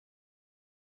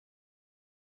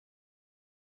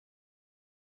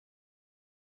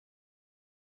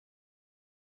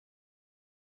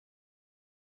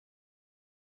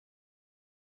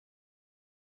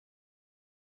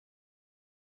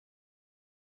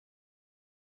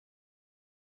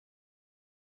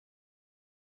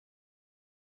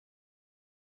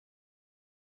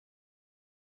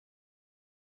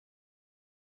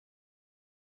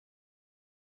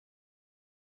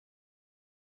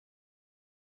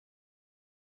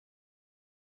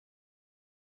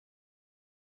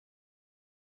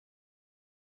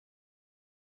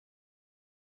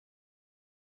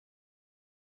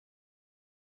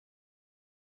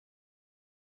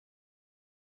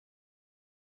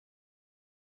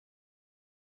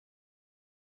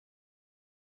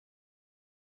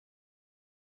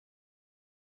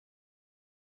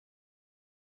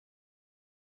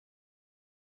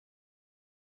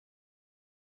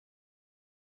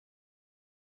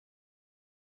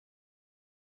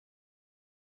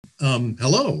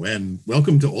Hello, and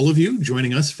welcome to all of you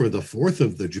joining us for the fourth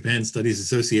of the Japan Studies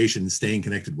Association Staying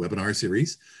Connected webinar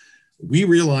series. We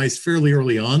realized fairly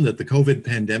early on that the COVID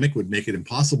pandemic would make it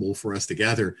impossible for us to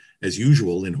gather as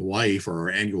usual in Hawaii for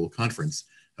our annual conference.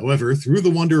 However, through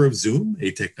the wonder of Zoom, a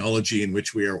technology in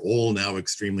which we are all now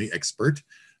extremely expert,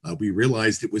 we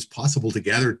realized it was possible to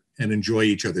gather and enjoy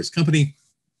each other's company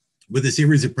with a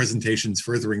series of presentations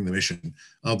furthering the mission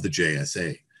of the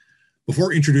JSA.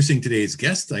 Before introducing today's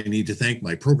guest, I need to thank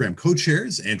my program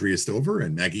co-chairs, Andrea Stover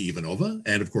and Maggie Ivanova,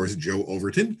 and of course, Joe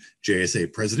Overton,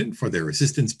 JSA president, for their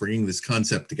assistance bringing this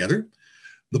concept together.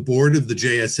 The board of the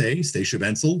JSA, Stacia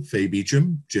Bensel, Faye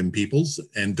Beecham, Jim Peoples,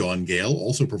 and Dawn Gale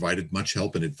also provided much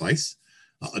help and advice.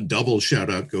 A double shout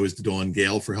out goes to Dawn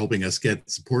Gale for helping us get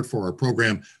support for our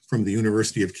program from the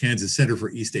University of Kansas Center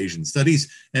for East Asian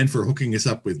Studies and for hooking us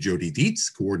up with Jody Dietz,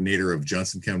 coordinator of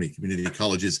Johnson County Community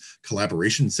College's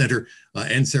Collaboration Center,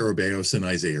 and Sarah Bayos and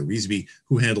Isaiah Reesby,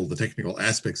 who handle the technical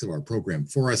aspects of our program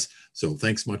for us. So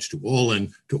thanks much to all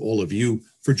and to all of you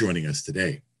for joining us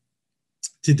today.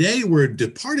 Today, we're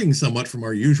departing somewhat from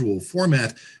our usual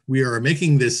format. We are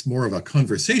making this more of a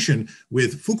conversation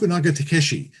with Fukunaga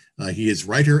Takeshi. He is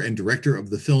writer and director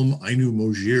of the film Ainu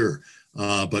Mosir.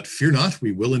 But fear not,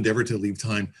 we will endeavor to leave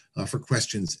time for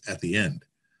questions at the end.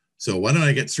 So why don't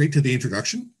I get straight to the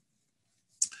introduction?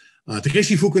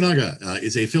 Takeshi Fukunaga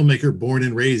is a filmmaker born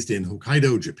and raised in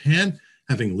Hokkaido, Japan.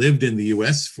 Having lived in the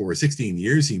US for 16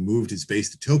 years, he moved his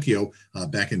base to Tokyo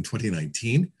back in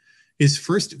 2019. His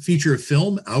first feature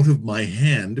film, Out of My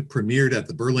Hand, premiered at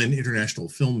the Berlin International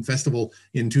Film Festival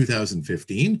in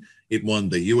 2015. It won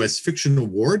the U.S. Fiction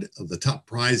Award, the top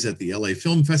prize at the LA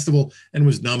Film Festival, and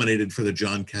was nominated for the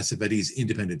John Cassavetes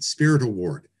Independent Spirit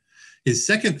Award. His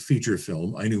second feature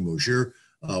film, Ainu Mosir,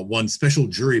 won special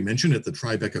jury mention at the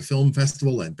Tribeca Film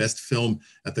Festival and Best Film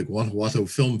at the Guanajuato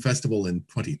Film Festival in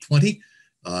 2020.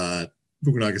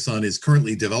 Fukunaga-san is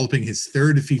currently developing his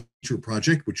third feature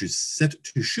project, which is set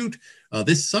to shoot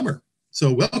this summer.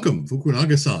 So welcome,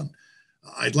 Fukunaga-san.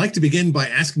 I'd like to begin by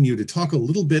asking you to talk a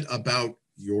little bit about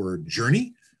your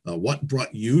journey, what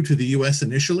brought you to the US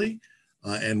initially,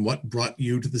 and what brought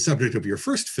you to the subject of your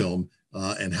first film,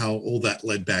 and how all that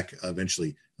led back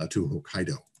eventually to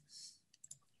Hokkaido.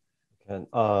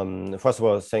 And, first of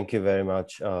all, thank you very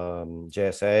much,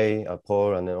 JSA,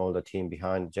 Paul, and then all the team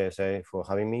behind JSA for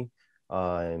having me.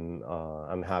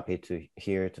 I'm happy to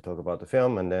here to talk about the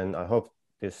film, and then I hope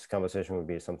this conversation will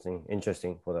be something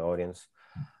interesting for the audience.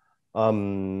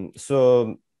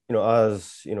 So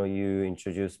as you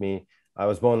introduced me, I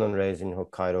was born and raised in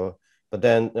Hokkaido, but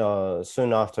then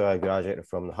soon after I graduated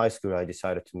from high school, I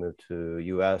decided to move to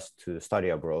US to study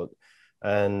abroad,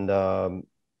 and the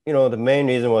main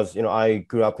reason was I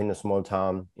grew up in a small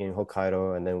town in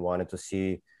Hokkaido, and then wanted to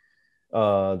see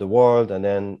the world, and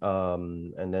then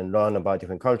learn about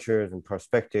different cultures and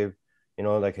perspective.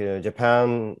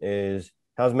 Japan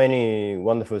has many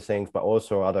wonderful things, but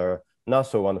also other not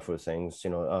so wonderful things.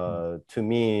 To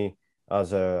me,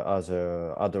 as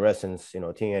a adolescent,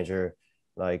 teenager,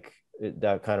 like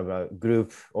that kind of a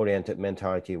group oriented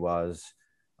mentality wasn't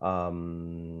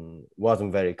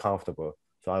very comfortable.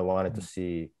 So I wanted to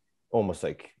see almost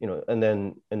like and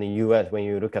then in the US, when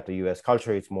you look at the US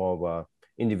culture, it's more of a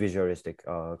individualistic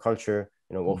culture,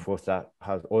 of course that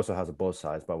also has both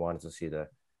sides, but I wanted to see the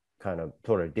kind of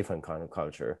totally different kind of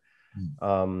culture.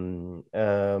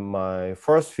 My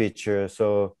first feature,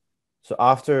 so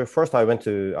after first I went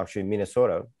to actually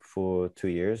Minnesota for 2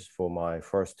 years for my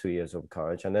first 2 years of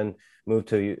college, and then moved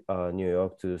to New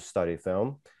York to study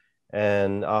film.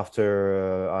 And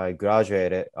after I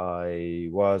graduated, I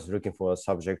was looking for a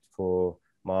subject for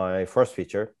my first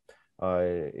feature.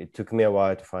 It took me a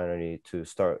while to finally to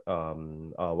start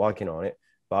working on it,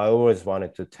 but I always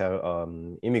wanted to tell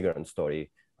immigrant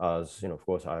story, as of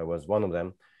course I was one of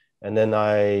them. And then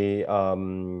I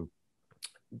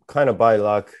kind of by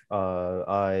luck,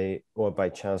 or by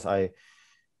chance, I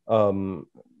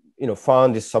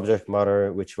found this subject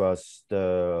matter, which was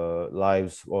the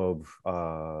lives of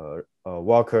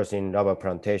workers in rubber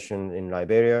plantation in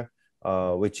Liberia,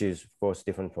 which is of course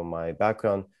different from my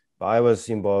background. But I was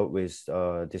involved with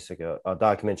this a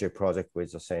documentary project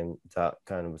with that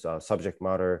kind of subject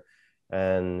matter,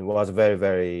 and was very,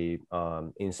 very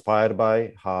inspired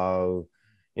by how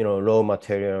raw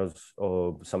materials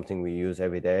of something we use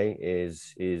every day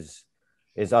is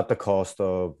at the cost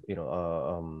of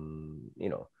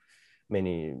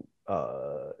many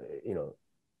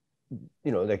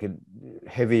like a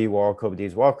heavy work of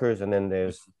these workers, and then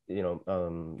there's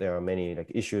there are many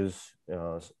like issues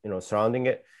surrounding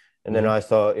it. And then I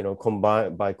thought,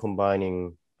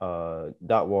 combining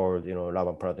that world,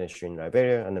 Ravan Plantation in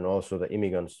Liberia, and then also the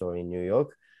immigrant story in New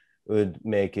York would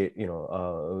make it,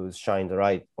 would shine the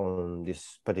light on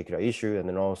this particular issue, and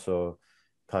then also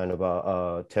kind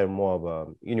of tell more of a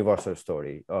universal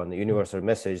story, on the universal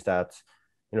message that,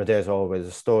 there's always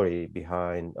a story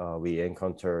behind we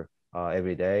encounter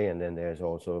every day, and then there's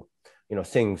also,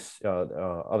 things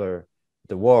other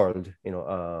the world,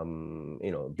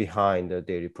 behind the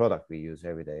daily product we use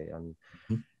every day,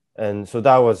 and so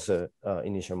that was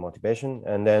initial motivation,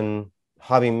 and then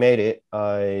having made it,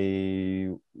 I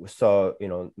saw,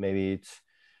 maybe it's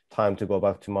time to go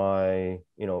back to my,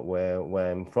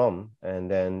 where I'm from,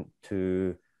 and then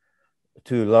to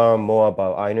learn more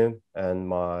about Ainu and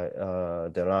my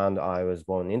the land I was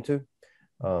born into,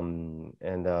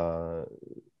 and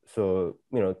so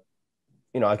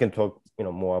I can talk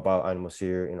more about Ainu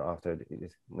Mosir after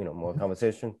this more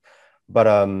conversation, but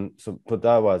but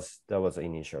that was the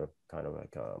initial kind of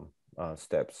like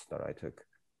steps that I took.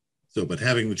 So, but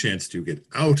having the chance to get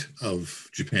out of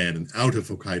Japan and out of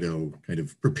Hokkaido kind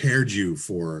of prepared you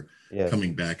for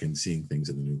coming back and seeing things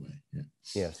in a new way. Yeah.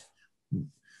 Yes.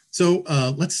 So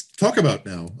let's talk about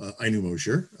now Ainu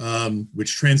Mosir,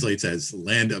 which translates as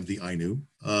Land of the Ainu.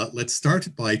 Let's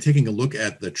start by taking a look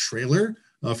at the trailer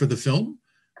for the film.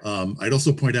 I'd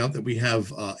also point out that we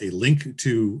have a link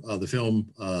to the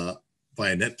film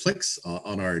via Netflix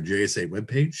on our JSA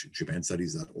webpage,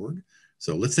 japanstudies.org.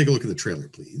 So let's take a look at the trailer,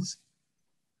 please.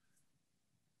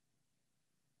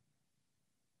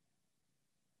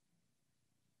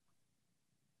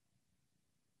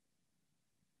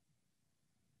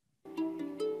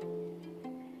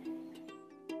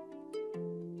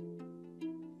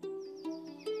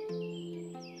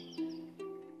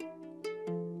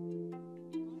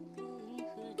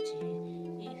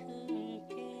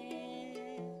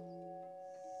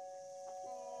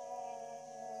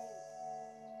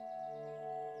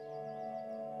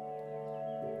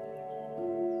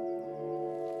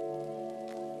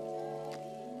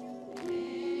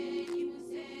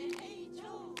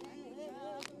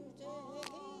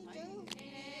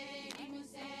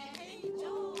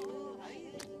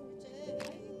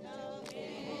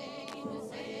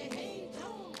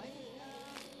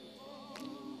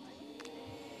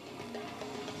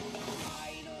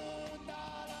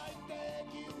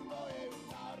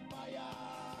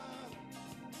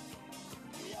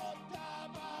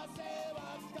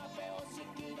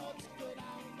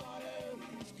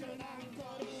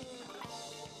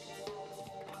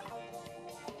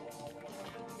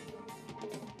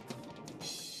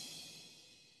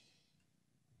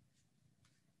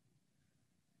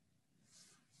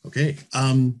 Okay.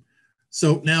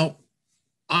 So now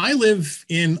I live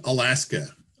in Alaska.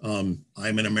 I'm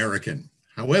an American.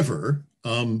 However,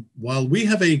 while we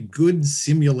have a good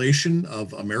simulation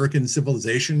of American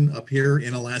civilization up here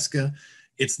in Alaska,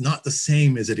 it's not the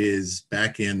same as it is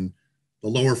back in the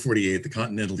lower 48, the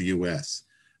continental US.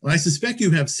 And I suspect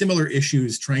you have similar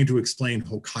issues trying to explain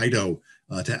Hokkaido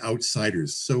to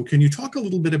outsiders. So can you talk a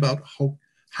little bit about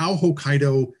how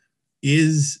Hokkaido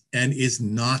is and is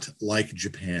not like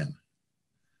Japan?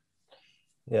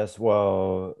 Yes,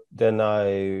 well, then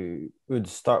I would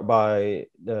start by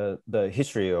the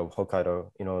history of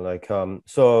Hokkaido.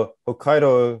 So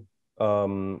Hokkaido,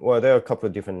 well, there are a couple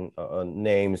of different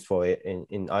names for it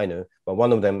in Ainu, but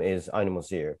one of them is Ainu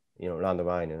Mosir, land of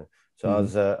Ainu.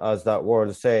 So as that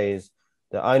word says,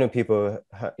 the Ainu people,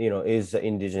 is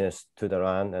indigenous to the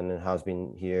land and has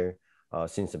been here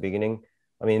since the beginning.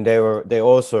 I mean, they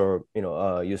also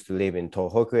used to live in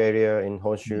Tohoku area in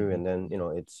Honshu, and then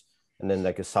and then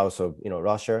like south of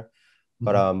Russia,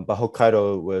 but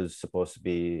Hokkaido was supposed to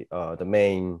be the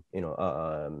main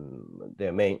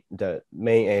the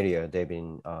main area they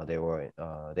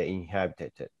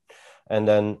inhabited it, and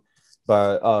then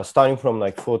starting from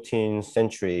like 14th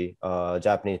century,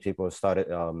 Japanese people started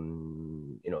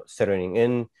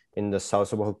settling in the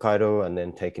south of Hokkaido and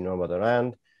then taking over the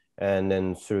land. And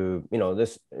then through,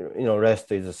 this,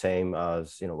 rest is the same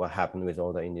as, what happened with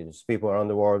all the indigenous people around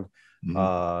the world.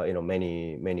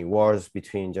 Many wars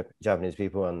between Japanese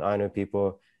people and Ainu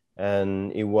people.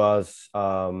 And it was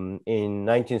in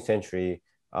 19th century,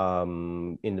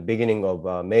 in the beginning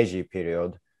of Meiji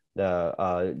period,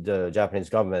 the Japanese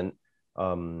government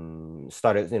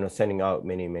started, sending out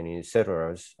many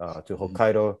settlers to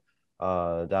Hokkaido.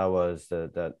 That was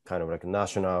the kind of like a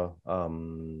national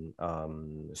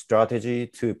strategy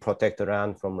to protect the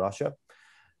land from Russia.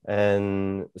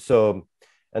 And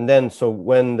then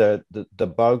when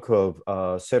the bulk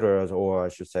of settlers, or I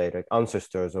should say like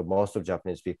ancestors of most of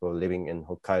Japanese people living in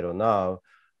Hokkaido now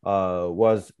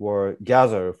were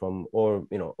gathered from all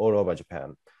over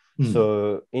Japan. Mm.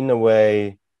 So in a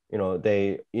way,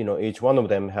 they, each one of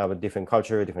them have a different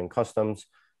culture, different customs,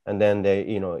 and then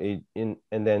they,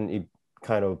 and then it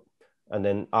kind of, and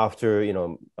then after,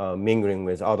 mingling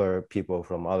with other people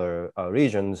from other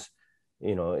regions,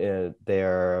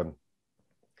 they're,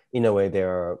 in a way,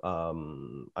 they're,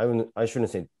 I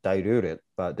shouldn't say diluted,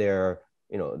 but they're,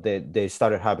 they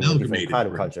started having a different Amalgamated, kind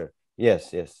of right? culture.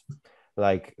 Yes, yes.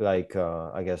 Like I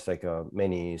guess like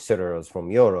many settlers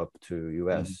from Europe to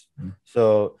US. Mhm.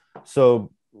 So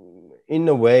in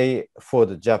a way, for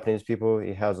the Japanese people,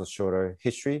 it has a shorter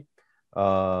history.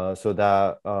 So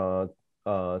that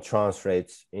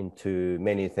translates into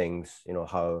many things,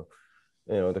 how,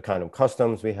 the kind of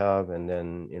customs we have, and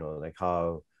then, like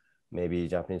how maybe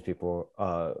Japanese people,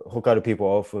 Hokkaido people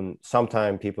often,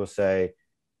 sometimes people say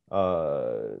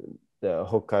the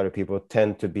Hokkaido people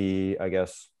tend to be, I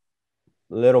guess,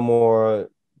 a little more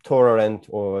tolerant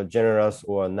or generous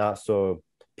or not so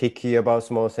picky about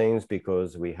small things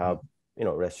because we have,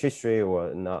 less history,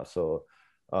 or not so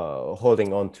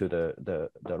holding on to the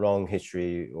wrong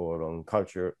history or wrong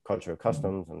culture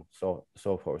customs and so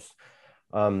forth.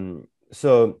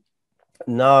 So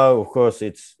now, of course,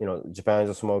 it's, Japan is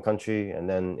a small country, and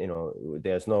then,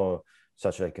 there's no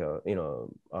such like a,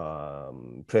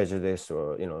 prejudice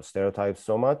or, stereotypes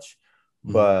so much.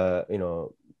 Mhm. But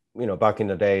back in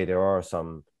the day, there are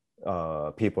some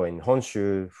people in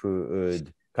Honshu who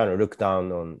would kind of look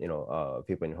down on,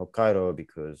 people in Hokkaido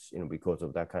because, because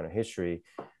of that kind of history.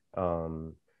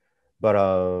 um but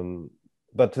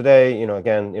but today,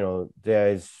 again, there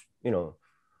is, no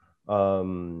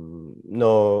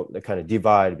the kind of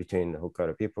divide between the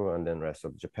Hokkaido people and then rest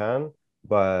of Japan.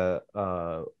 But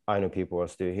Ainu people are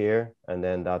still here, and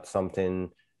then that's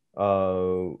something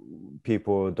uh,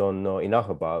 people don't know enough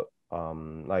about.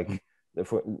 Like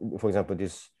for example,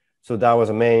 this. So that was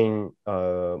a main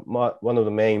one of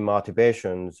the main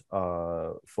motivations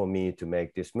for me to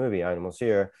make this movie, Ainu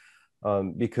Mosir,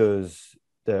 because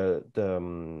they're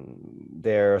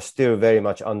still very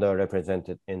much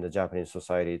underrepresented in the Japanese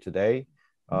society today.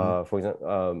 Mhm. For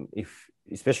example, if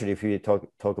especially if you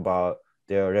talk about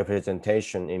their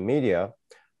representation in media,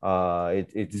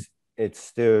 it's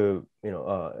still,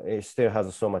 it still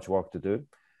has so much work to do.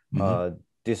 Mhm. Uh,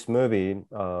 this movie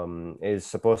is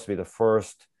supposed to be the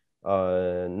first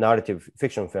narrative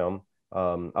fiction film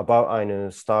about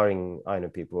Ainu, starring Ainu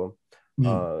people.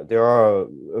 Mhm. There are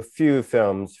a few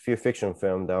films, few fiction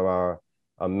films that are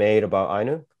made about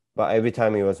Ainu, but every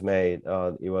time it was made,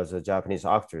 it was Japanese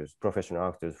actors, professional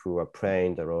actors who are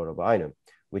playing the role of Ainu,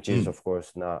 which is Mhm. of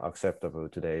course not acceptable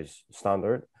today's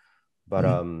standard. But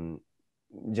Mhm.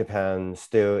 Japan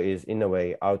still is in a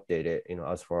way outdated,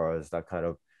 as far as that kind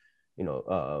of,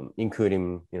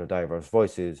 including, diverse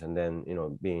voices, and then,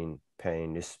 being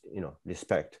paying this,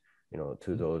 respect,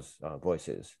 to those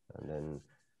voices, and then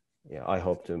yeah, I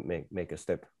hope to make a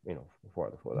step,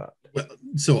 forward for that. Well,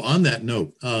 so on that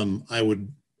note, I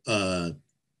would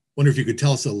wonder if you could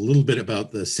tell us a little bit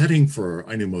about the setting for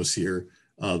Ainu Mosir,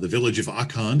 the village of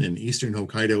Akan in eastern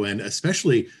Hokkaido, and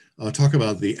especially talk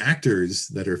about the actors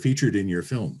that are featured in your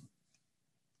film.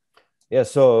 Yeah,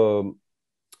 so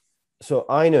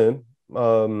Ainu,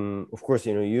 of course,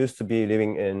 used to be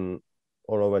living in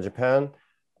all over Japan.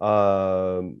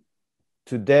 Um,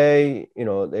 Today,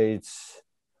 it's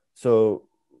so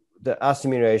the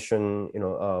assimilation,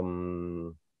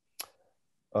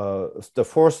 the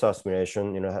forced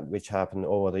assimilation, which happened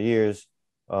over the years.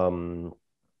 Um,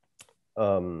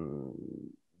 um,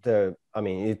 I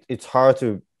mean, it's hard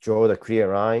to draw the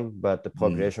clear line, but the Mm.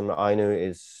 population of Ainu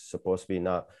is supposed to be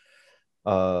not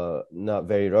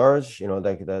very large.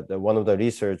 Like the one of the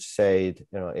research said,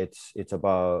 it's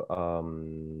about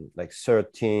like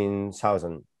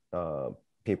 13,000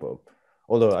 people.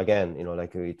 Although again,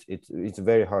 like it's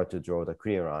very hard to draw the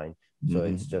clear line. So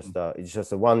Mhm. it's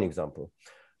just a one example.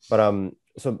 But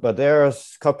but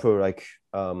there's a couple like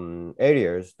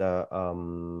areas that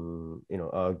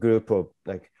a group of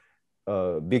like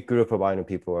a big group of Ainu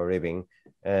people are living,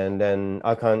 and then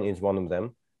Akan is one of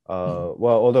them. Mhm.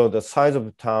 Well, although the size of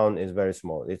the town is very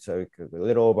small, it's a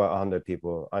little over 100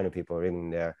 people, Ainu people living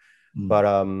there.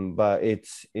 Mhm. But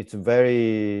it's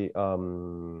very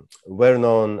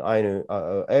well-known Ainu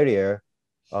area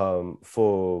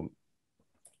for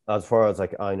as far as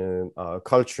like Ainu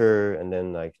culture, and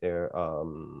then like their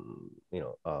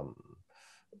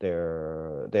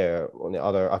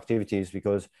other activities,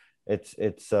 because it's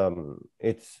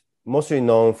mostly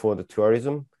known for the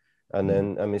tourism. And Mhm.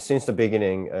 then I mean, since the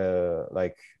beginning,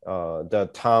 the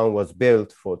town was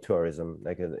built for tourism,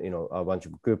 like a bunch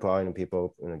of group of Ainu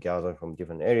people, gathered from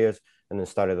different areas, and then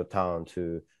started the town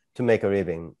to to make a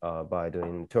living by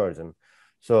doing tourism.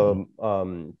 So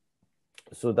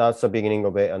so that's the beginning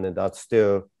of it, and then that's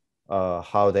still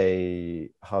how they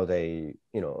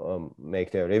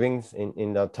make their livings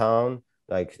in that town,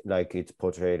 like it's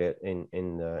portrayed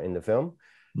in the film.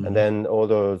 And then all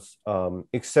those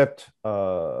except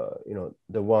the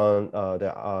one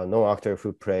the no actor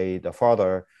who played the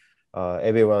father,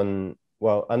 everyone,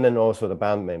 well, and then also the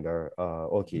band member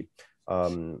Oki,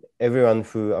 everyone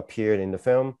who appeared in the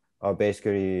film are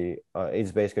basically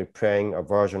is basically playing a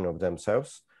version of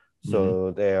themselves.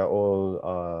 So they are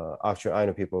all actual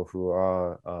Ainu people who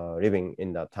are living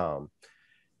in that town.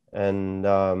 And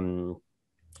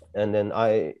then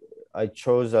I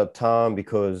chose that town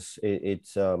because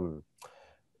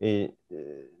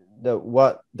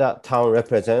what that town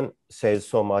represents says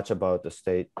so much about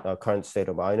the current state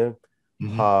of Ainu,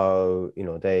 how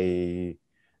they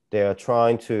are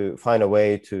trying to find a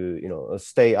way to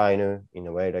stay Ainu in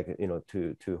a way, like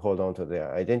to hold on to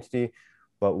their identity,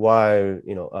 but while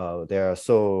there are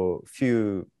so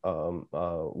few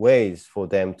ways for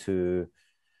them to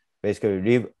basically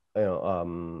live,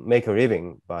 make a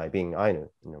living by being Ainu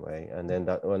in a way, and then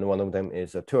that one of them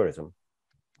is tourism.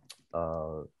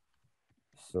 So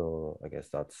I guess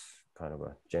that's kind of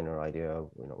a general idea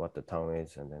of what the town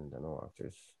is, and then the no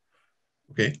actors.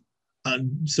 Okay,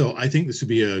 so I think this would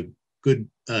be a good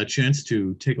chance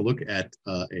to take a look at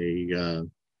a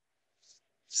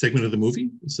segment of the movie.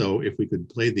 So if we could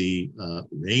play the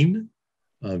rain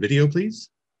video, please.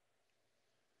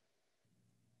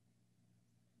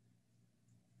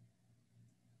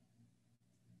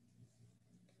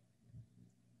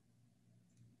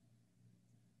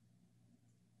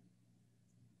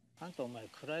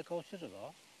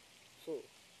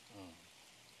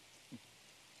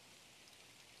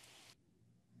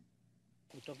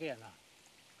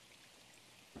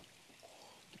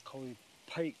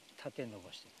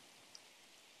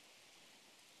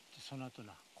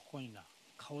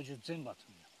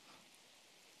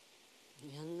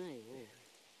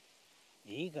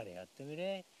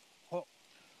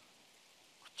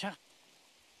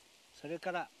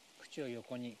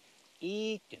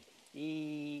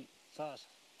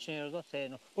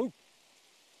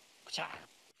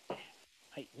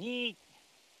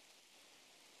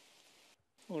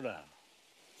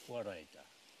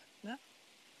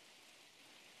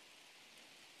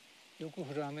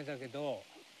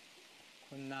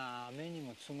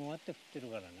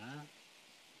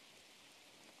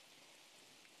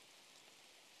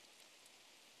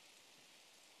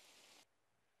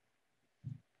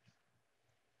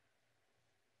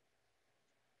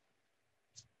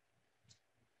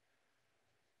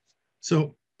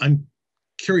 So I'm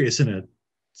curious, in a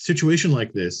situation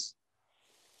like this,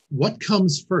 what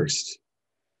comes first,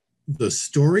 the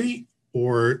story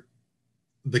or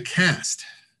the cast?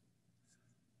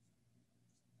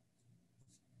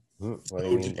 What do So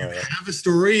you mean did you by that? have a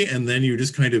story and then you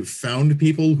just kind of found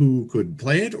people who could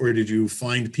play it, or did you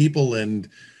find people and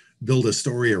build a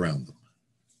story around them?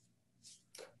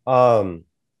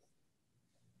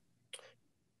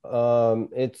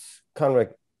 It's kind of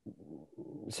like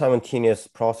simultaneous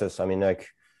process. I mean, like,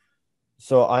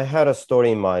 so I had a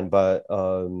story in mind, but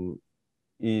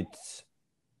it's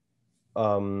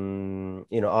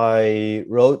I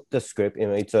wrote the script.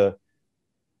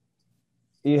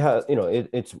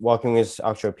 It's working with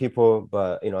actual people,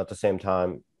 but at the same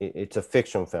time, it's a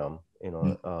fiction film.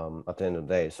 At the end of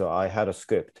the day, so I had a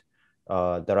script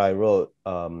that I wrote,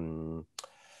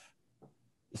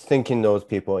 thinking those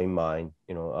people in mind.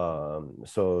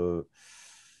 So,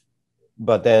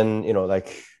 but then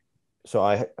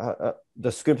so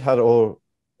the script had all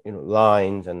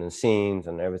lines and the scenes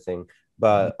and everything,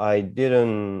 but I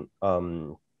didn't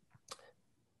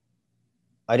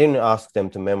ask them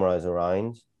to memorize the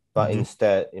lines, but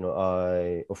instead,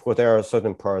 of course there are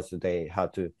certain parts that they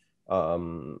had to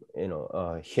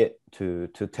hit to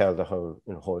tell the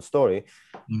whole story,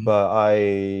 but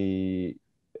I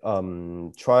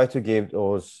try to give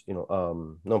those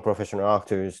non-professional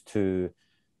actors to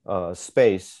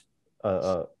space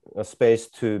a space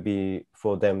to be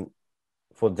for them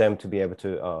to be able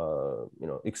to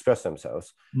express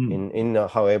themselves in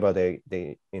however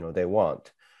they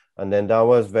want. And then that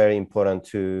was very important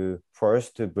to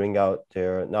bring out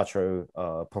their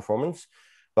natural performance,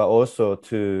 but also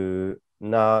to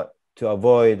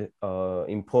avoid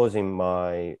imposing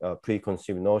my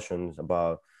preconceived notions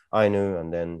about Ainu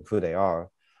and then who they are.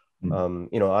 I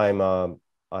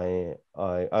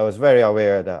was very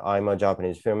aware that I'm a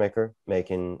Japanese filmmaker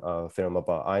making a film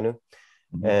about Ainu,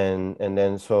 and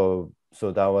then so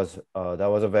that was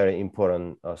a very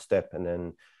important step. And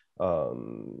then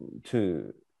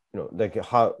like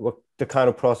what the kind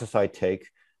of process I take,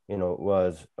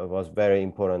 was very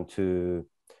important to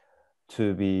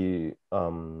be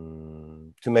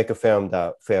to make a film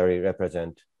that fairly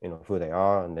represent who they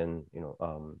are, and then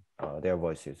their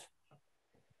voices.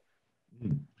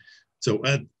 So,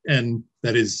 and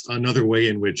that is another way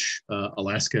in which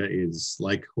Alaska is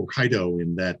like Hokkaido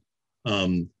in that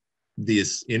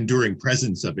this enduring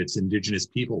presence of its indigenous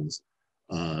peoples.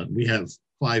 We have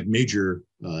 5 major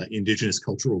indigenous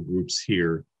cultural groups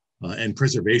here, and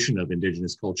preservation of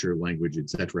indigenous culture, language,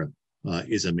 etc.,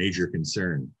 is a major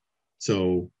concern.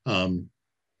 So,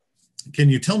 can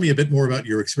you tell me a bit more about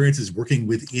your experiences working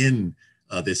within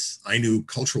this Ainu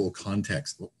cultural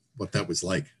context? What that was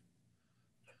like?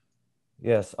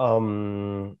 Yes.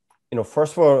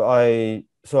 First of all,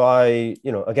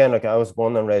 again, like I was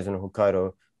born and raised in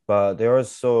Hokkaido, but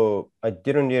I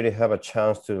didn't really have a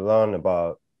chance to learn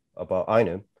about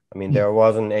Ainu. I mean, there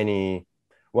wasn't any,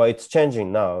 well, it's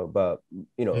changing now, but,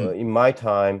 in my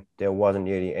time, there wasn't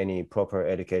really any proper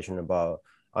education about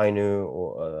Ainu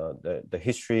or the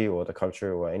history or the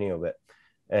culture or any of it.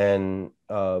 And,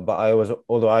 but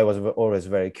although I was always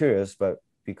very curious, but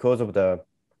because of the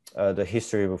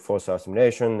history of forced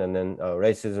assimilation and then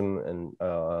racism and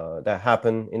that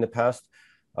happened in the past,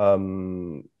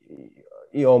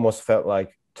 it almost felt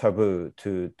like taboo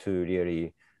to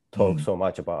really talk so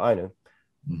much about Ainu.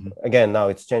 Again, now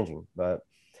it's changing, but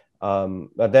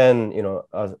then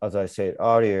as I said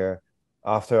earlier,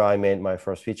 after I made my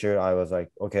first feature, I was like,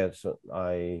 okay, so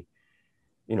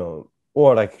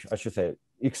or like I should say,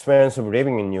 experience of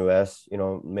living in US,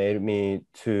 made me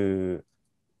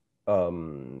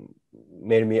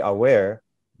aware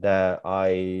that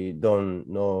I didn't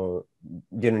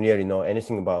really know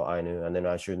anything about Ainu, and then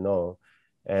I should know.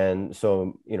 And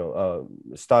so,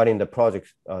 starting the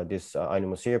project, this Ainu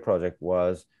Mosir project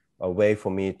was a way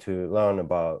for me to learn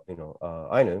about,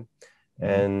 Ainu.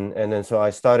 And then so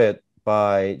I started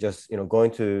by just, going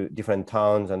to different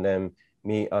towns and then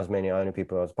meet as many Ainu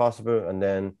people as possible, and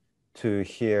then to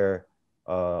hear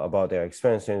about their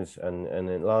experiences and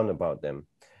then learn about them.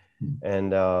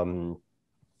 And and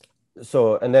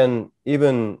then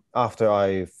even after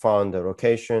I found the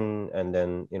location and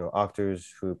then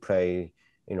actors who played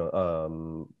in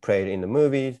the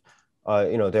movies,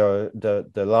 the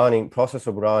learning process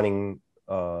of learning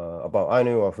about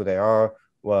Ainu or who they are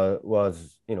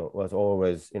was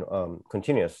always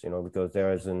continuous, because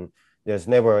there's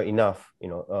never enough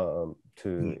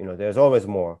there's always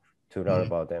more to learn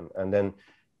about them. And then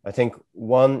I think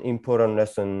one important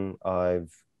lesson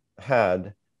I've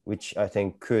had, which I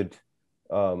think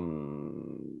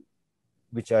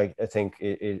which I think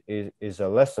is a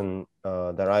lesson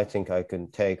that I think I can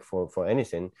take for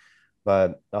anything.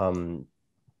 But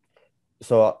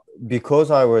so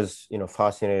because I was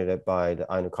fascinated by the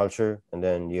Ainu culture and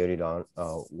then really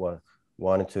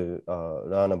wanted to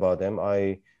learn about them,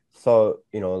 I thought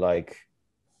like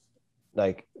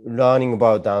learning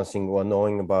about dancing or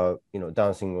knowing about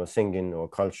dancing or singing or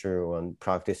culture or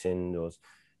practicing those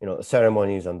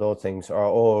ceremonies and those things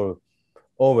are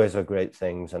always a great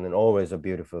things and then always a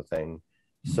beautiful thing.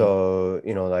 So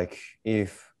like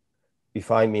if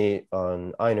I meet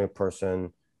an Ainu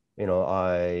person,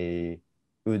 I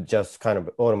would just kind of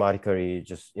automatically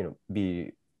just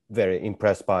be very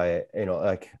impressed by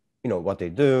what they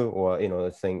do, or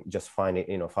just find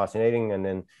it fascinating,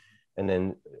 and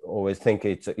then always think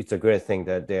it's a great thing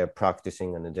that they're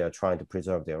practicing and that they're trying to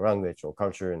preserve their language or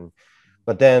culture.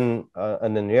 But then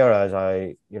and then realize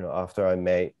after I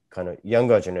met kind of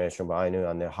younger generation of Ainu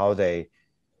and how they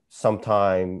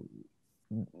sometimes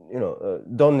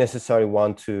don't necessarily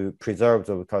want to preserve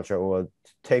the culture or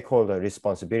take hold of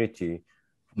responsibility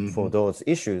for those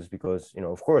issues, because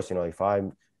of course if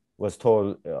I was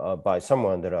told by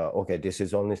someone that okay, this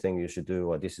is the only thing you should do,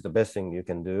 or this is the best thing you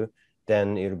can do,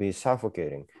 then it'll be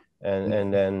suffocating.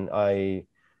 And then I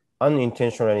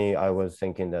unintentionally I was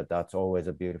thinking that that's always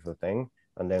a beautiful thing,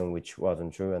 and then which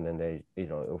wasn't true. And then they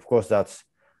of course that's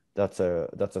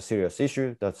a serious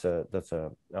issue, that's a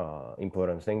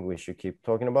important thing we should keep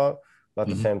talking about. But at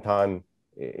the same time,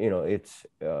 it's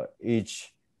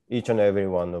each and every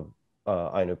one of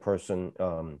Ainu person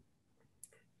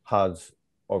has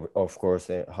of course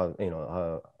they have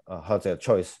has their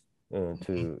choice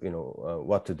to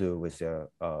what to do with their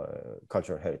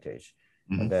cultural heritage.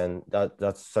 And then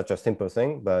that's such a simple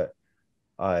thing, but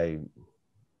I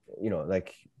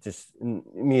like just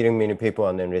meeting many people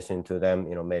and then listening to them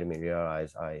made me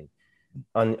realize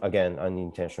again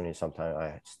unintentionally sometimes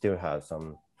I still have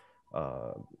some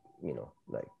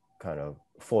like kind of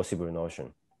forcible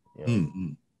notion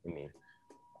in me.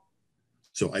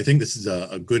 So I think this is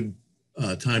a good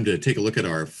time to take a look at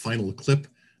our final clip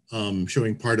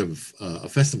showing part of a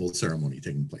festival ceremony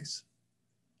taking place.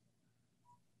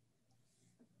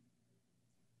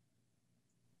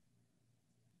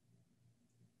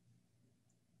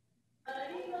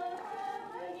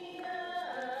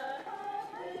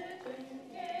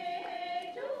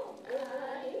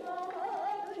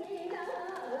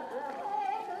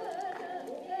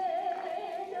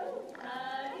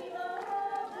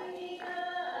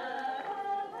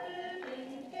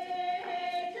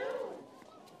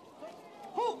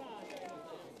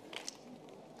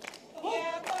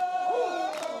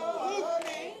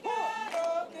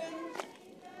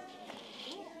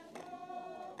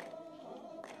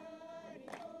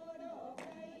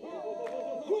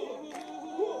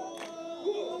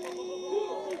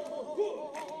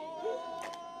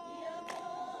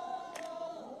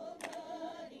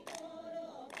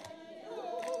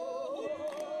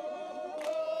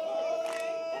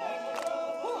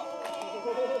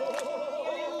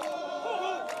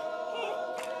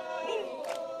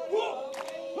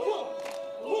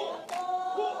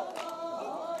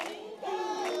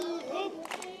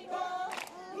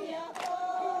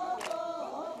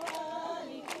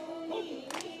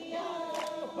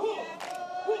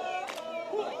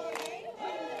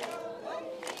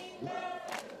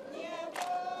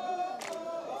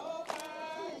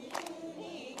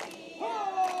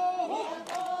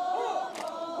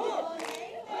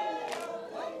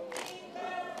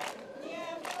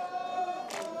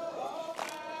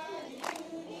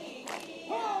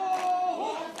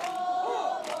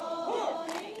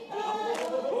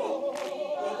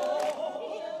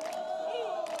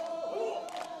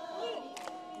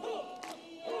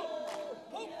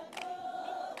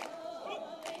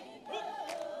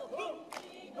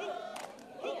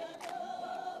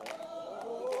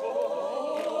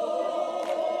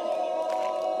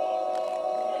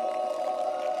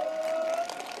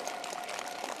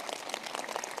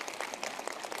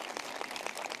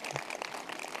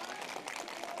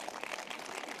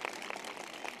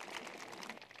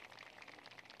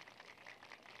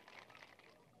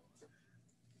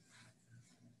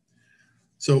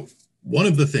 So one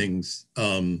of the things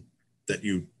that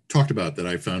you talked about that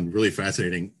I found really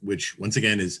fascinating, which once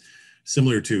again is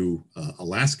similar to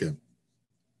Alaska,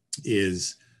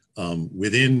 is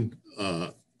within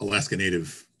Alaska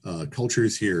Native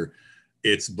cultures here,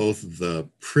 it's both the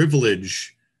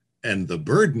privilege and the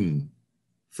burden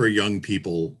for young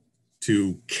people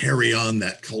to carry on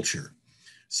that culture.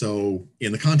 So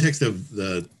in the context of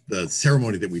the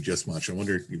ceremony that we just watched, I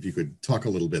wonder if you could talk a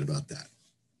little bit about that.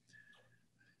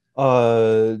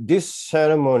 This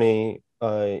ceremony,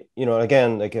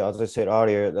 again, like as I said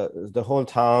earlier, the whole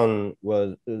town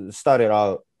was started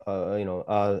out,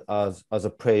 as a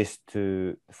place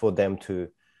for them to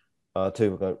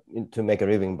make a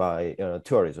living by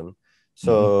tourism.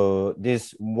 So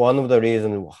this one of the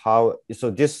reasons so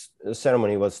this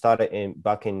ceremony was started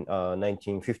back in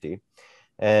 1950,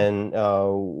 and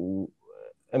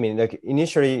I mean, like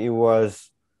initially it was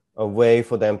a way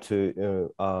for them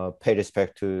to pay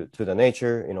respect to the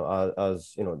nature,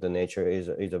 as the nature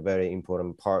is a very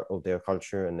important part of their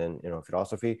culture and then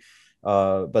philosophy.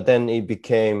 But then it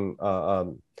became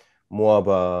more of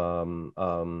a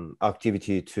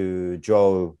activity to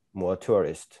draw more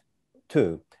tourists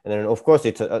too. And then of course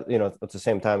it's at the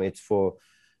same time it's for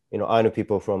Ainu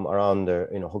people from around the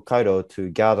Hokkaido to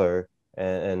gather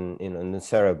and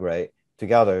celebrate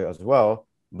together as well.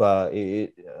 But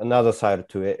another side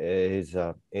to it is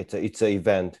it's an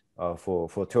event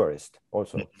for tourists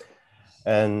also.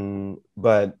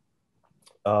 But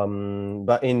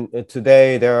in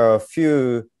today there are a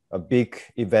few big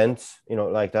events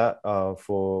like that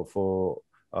for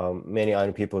many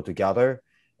Ainu people to gather,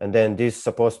 and then this is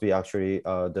supposed to be actually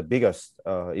the biggest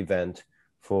event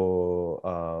for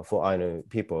Ainu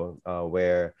people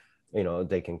where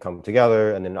they can come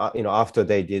together, and then after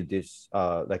they did this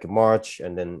like a march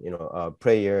and then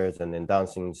prayers and then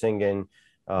dancing and singing,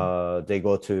 they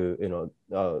go to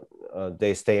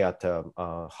they stay at a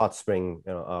hot spring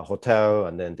hotel,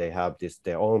 and then they have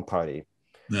their own party.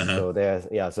 So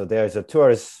there's a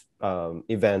tourist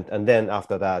event, and then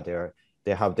after that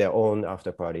they have their own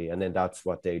after party, and then that's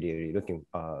what they're really looking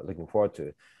forward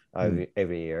to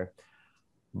every year.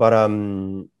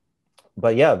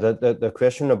 But yeah, the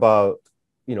question about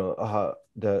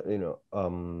the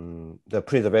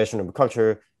preservation of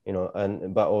culture,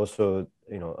 but also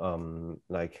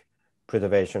like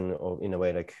preservation of, in a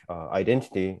way, like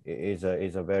identity is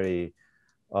a very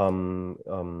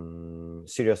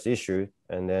serious issue.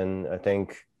 And then I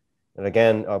think, and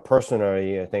again,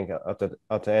 personally, I think at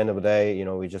the end of the day,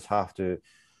 we just have to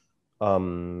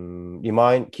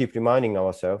keep reminding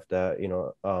ourselves that,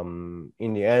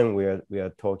 in the end, we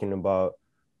are talking about,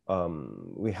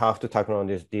 we have to tackle on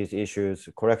these issues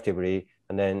collectively,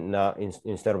 and then not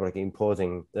instead of like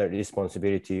imposing the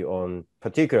responsibility on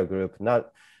particular group,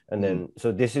 not, and then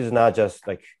so this is not just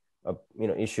like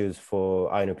issues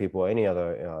for Ainu people or any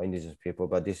other indigenous people,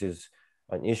 but this is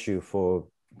an issue for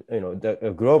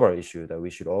a global issue that we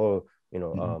should all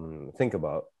think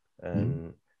about,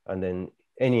 and then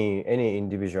any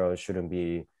individual shouldn't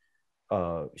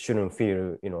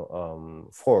feel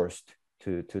forced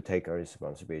to take a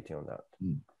responsibility on that.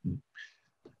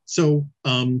 So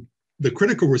the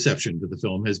critical reception to the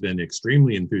film has been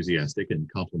extremely enthusiastic and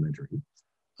complimentary.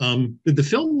 Did the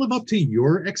film live up to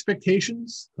your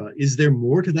expectations? Is there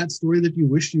more to that story that you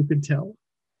wish you could tell?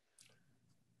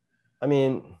 I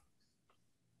mean,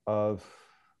 well,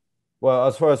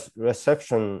 as far as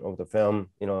reception of the film,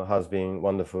 has been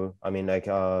wonderful. I mean, like,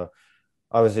 I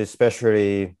was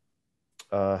especially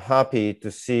happy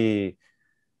to see,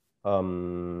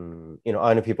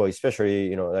 Ainu people,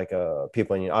 especially, like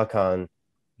people in Akan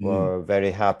were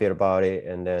very happy about it,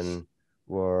 and then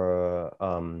were,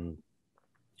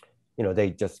 they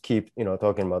just keep,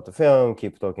 talking about the film,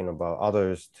 keep talking about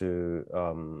others to,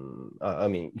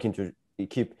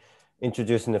 keep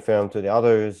introducing the film to the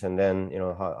others, and then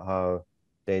how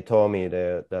they told me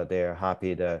that they're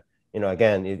happy that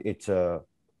again it's a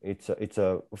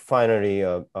finally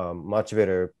a much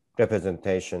better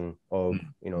representation of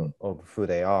of who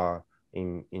they are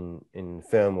in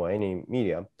film or any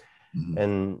media.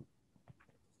 And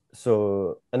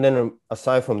so, and then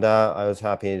aside from that, I was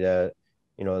happy that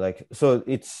so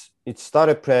it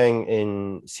started playing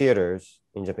in theaters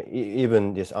in Japan.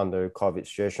 Even this under COVID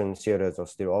situation, theaters are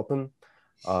still open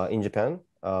in Japan.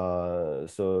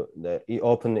 So it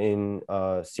opened in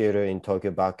theater in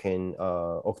Tokyo back in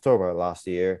October last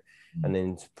year, and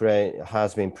then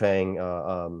has been playing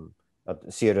at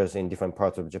theaters in different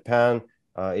parts of Japan.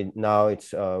 Now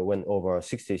it's went over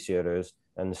 60 theaters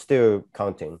and still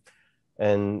counting.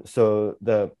 And so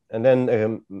as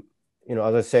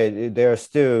I said, there are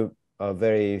still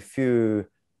very few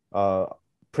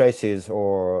places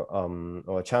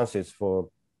or chances for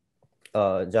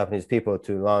Japanese people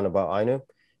to learn about Ainu.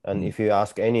 And if you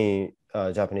ask any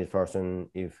Japanese person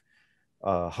if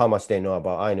how much they know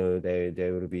about Ainu,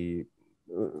 they would be,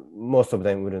 most of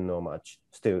them wouldn't know much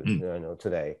still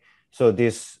today. So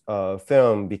this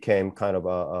film became kind of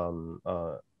a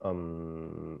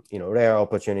rare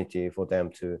opportunity for them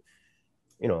to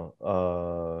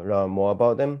learn more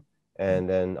about them. And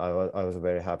then I was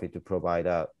very happy to provide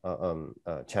that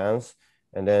chance.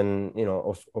 And then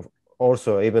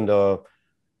also, even though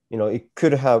it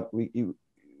could have for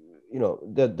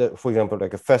example,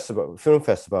 like film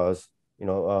festivals,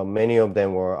 many of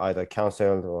them were either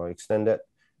canceled or extended.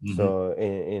 So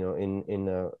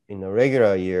in a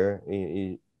regular year,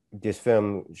 this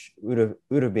film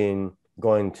would have been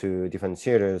going to different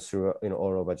theaters through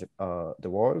all over the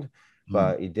world,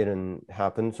 but it didn't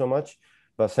happen so much.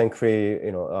 But thankfully,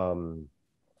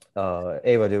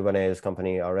 Ava DuVernay's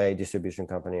company, RA distribution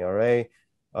company, RA,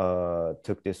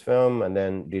 took this film and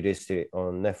then released it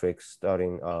on Netflix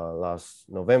starting last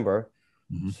November.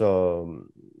 So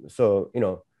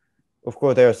of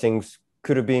course there are things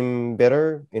could have been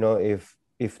better, if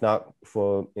not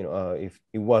for if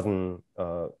it wasn't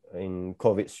in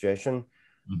COVID situation.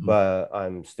 But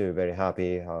I'm still very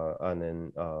happy how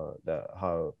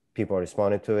people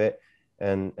responded to it.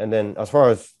 And then as far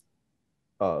as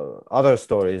other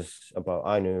stories about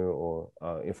Ainu, or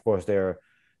of course there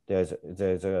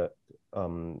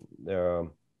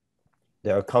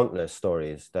are countless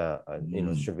stories that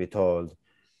should be told.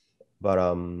 But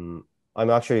I'm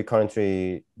actually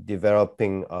currently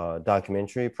developing a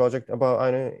documentary project about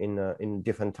Ainu in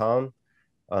different town,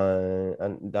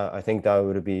 and that, I think that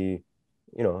would be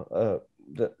the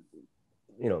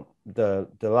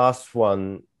last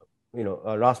one,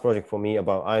 last project for me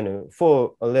about Ainu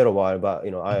for a little while. But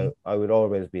I would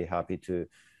always be happy to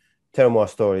tell more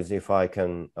stories if I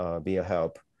can be a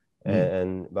help.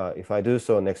 But if I do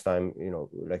so next time,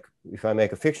 like if I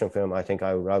make a fiction film, I think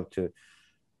I would have to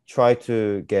try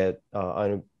to get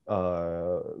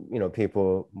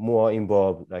people more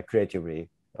involved, like creatively.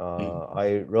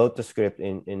 I wrote the script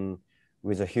in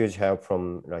with a huge help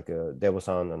from like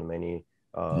Debo-san and many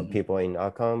people in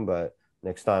Akan. But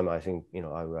next time, I think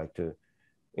I would like to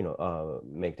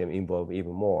make them involved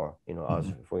even more.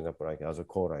 As for example, like as a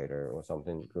co-writer or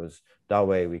something, because that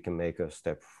way we can make a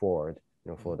step forward.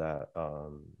 For that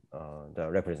the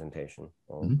representation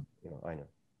of I know.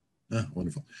 Ah,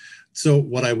 wonderful. So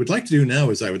what I would like to do now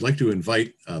is I would like to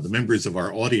invite the members of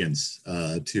our audience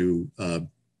to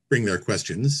bring their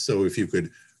questions. So if you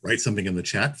could write something in the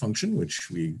chat function, which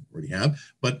we already have,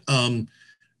 but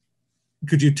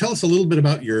could you tell us a little bit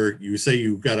about you say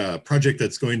you've got a project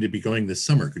that's going to be going this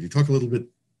summer. Could you talk a little bit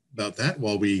about that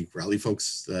while we rally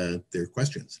folks their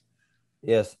questions?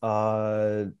 Yes,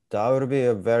 that would be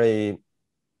a very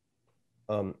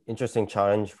interesting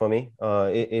challenge for me.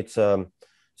 So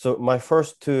my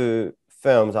first two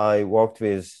films, I worked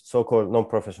with so-called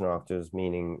non-professional actors,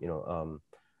 meaning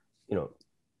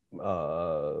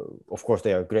of course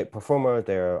they are great performers.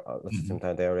 They are at the same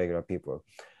time they are regular people.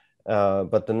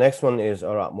 But the next one is a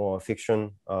lot more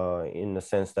fiction in the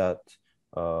sense that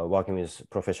working with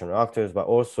professional actors, but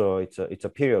also it's a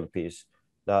period piece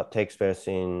that takes place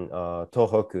in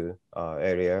Tohoku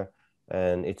area,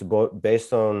 and it's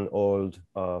based on old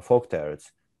folk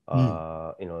tales,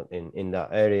 in that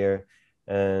area.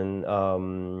 And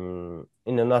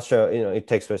in a nutshell, it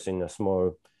takes place in a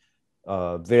small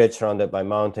village surrounded by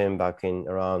mountain back in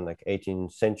around like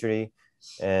 18th century,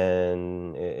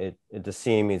 and the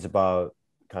theme is about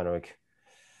kind of like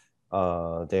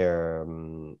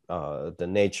the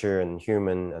nature and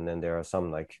human, and then there are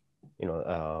some like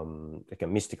like a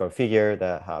mystical figure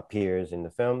that appears in the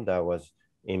film that was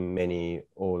in many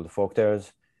old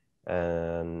folktales,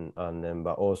 and then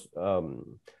but also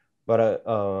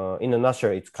in a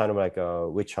nutshell it's kind of like a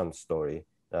witch hunt story.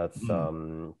 That's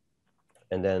and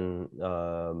then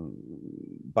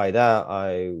by that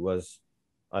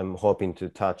I'm hoping to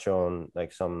touch on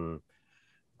like some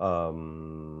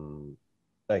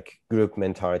like group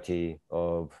mentality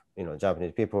of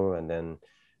Japanese people, and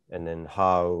then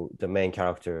how the main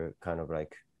character kind of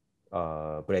like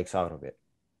breaks out of it.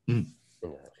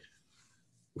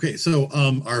 Okay, so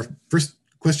our first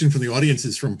question from the audience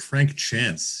is from Frank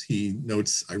Chance. He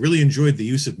notes, I really enjoyed the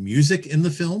use of music in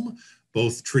the film,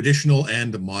 both traditional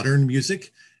and modern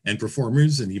music, and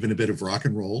performers, and even a bit of rock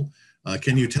and roll.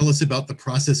 Can you tell us about the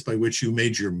process by which you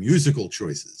made your musical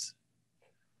choices?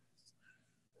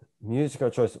 Musical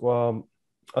choice. Well,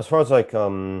 as far as like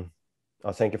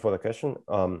thank you for the question.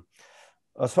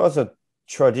 As far as the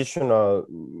traditional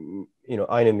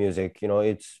Ainu music,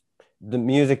 the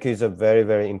music is a very,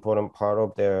 very important part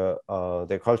of their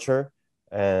culture,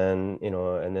 and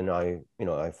and then I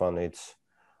found it's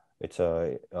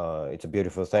a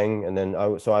beautiful thing, and then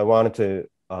I wanted to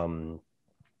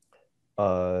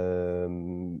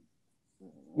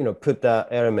put that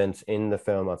element in the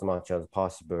film as much as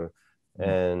possible.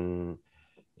 And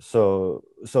so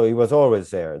it was always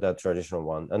there, that traditional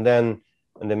one. And then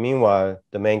meanwhile,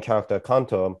 the main character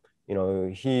Kanto,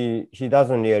 he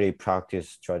doesn't really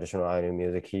practice traditional Ainu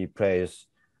music. He plays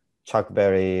Chuck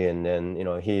Berry, and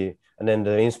then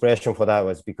the inspiration for that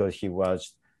was because he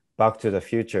watched Back to the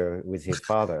Future with his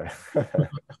father.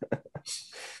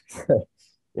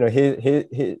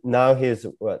 He now he's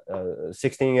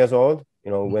 16 years old.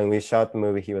 When we shot the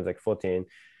movie, he was like 14.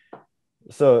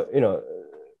 So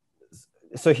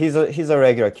so he's a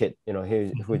regular kid.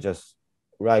 Who just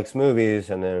likes movies,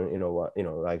 and then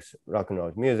likes rock and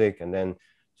roll music. And then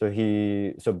so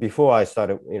before I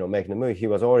started making the movie, he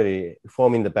was already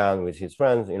forming the band with his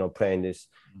friends, playing this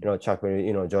Chuck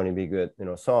Berry, Johnny B. Good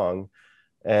song.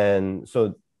 And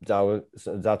so that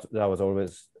was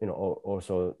always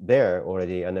also there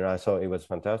already. And then I thought it was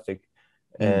fantastic.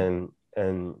 And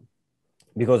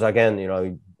because again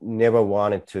I never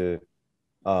wanted to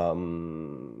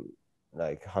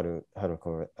like how to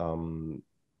call it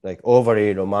like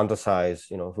overly romanticize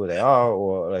who they are,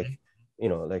 or like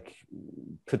like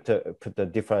put the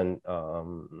different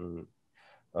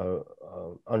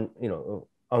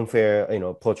unfair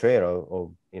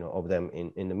portrayal of them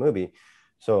in the movie.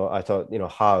 So I thought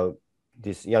how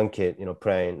this young kid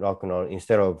playing rock and roll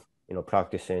instead of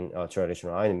practicing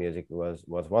traditional Ainu music was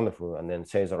wonderful, and then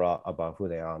says a lot about who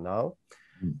they are now.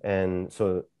 And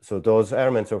so those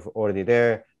elements are already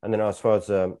there. And then as far as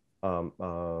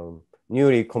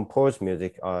newly composed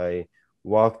music, I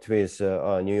worked with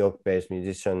a New York-based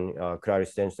musician,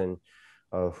 Clarice Denson,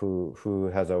 who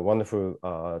has a wonderful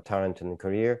talent and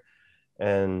career.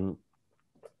 And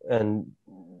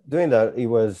doing that, it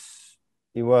was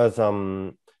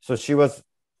so she was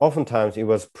oftentimes it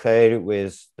was played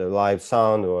with the live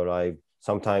sound, or like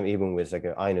sometimes even with like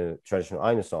an traditional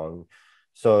Ainu song.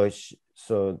 So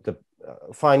the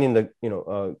finding the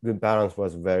good balance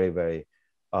was very, very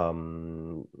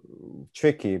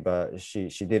tricky, but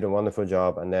she did a wonderful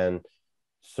job. And then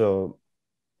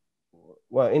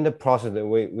in the process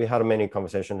we had many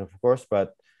conversations, of course,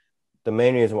 but the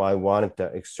main reason why I wanted the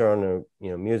external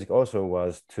music also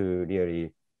was to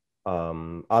really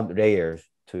add layers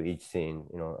to each scene,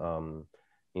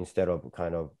 instead of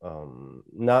kind of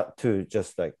not to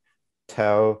just like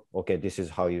tell, okay, this is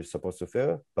how you're supposed to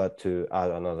feel, but to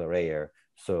add another layer.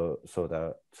 So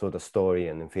the story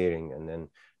and the feeling and then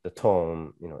the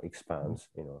tone, expands,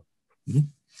 Mhm.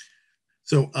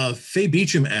 So Faye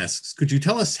Beecham asks, could you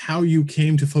tell us how you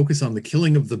came to focus on the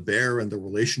killing of the bear and the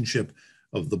relationship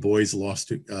of the boy's loss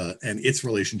to, and its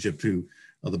relationship to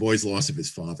the boy's loss of his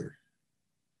father?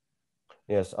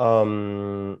 Yes.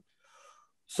 So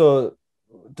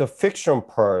the fiction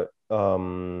part,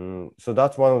 so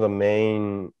that's one of the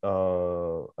main,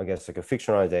 I guess, like a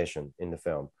fictionalization in the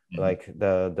film. Mm-hmm. Like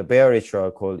the bear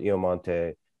ritual called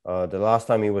Iomante, the last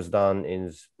time it was done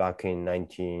is back in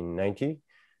 1990.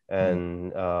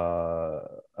 And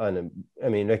I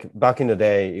mean, like back in the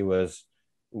day, it was,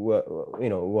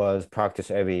 was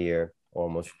practiced every year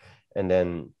almost. And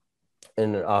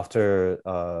after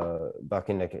back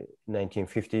in like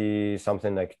 1950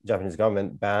 something, like Japanese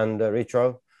government banned the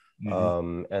ritual.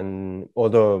 And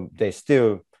although they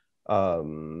still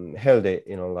held it,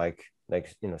 like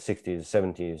 60s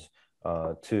 70s,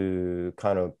 to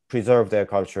kind of preserve their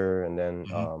culture and then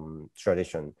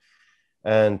tradition.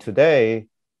 And today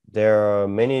there are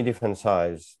many different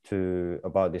sides to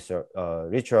about this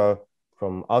ritual,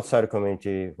 from outside the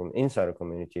community, from inside the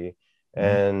community.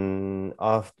 And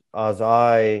as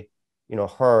I,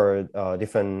 heard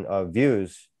different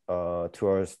views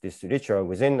towards this ritual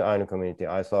within the Ainu community,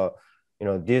 I thought,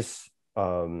 this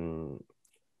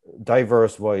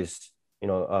diverse voices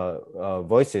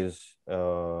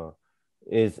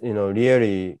is,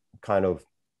 really kind of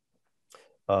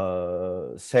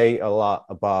say a lot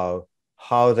about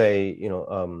how they,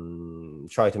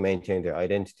 try to maintain their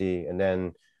identity, and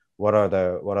then what are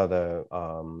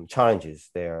the challenges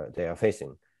they are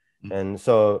facing. And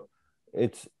so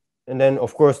and then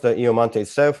of course the Iomante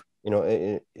itself,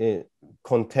 it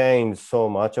contains so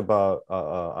much about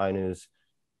Ainu's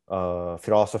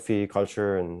philosophy,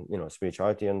 culture, and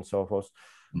spirituality and so forth.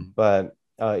 But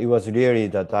it was really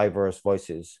the diverse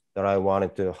voices that I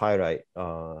wanted to highlight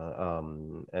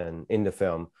and in the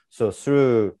film. So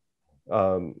through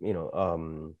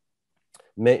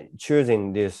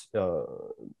choosing this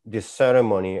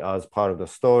ceremony as part of the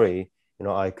story,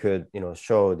 I could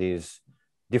show these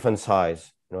different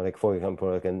sides. Like for example,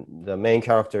 like the main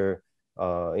character,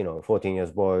 14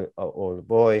 years old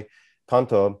boy,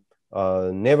 Kanto,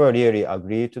 never really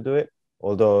agreed to do it.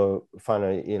 Although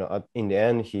finally, in the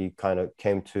end, he kind of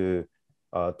came to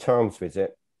terms with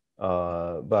it.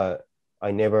 But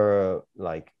I never,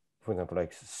 like, for example,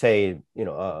 like say,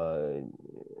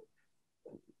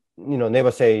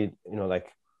 never say,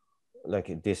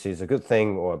 like this is a good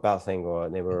thing or a bad thing, or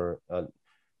never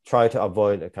try to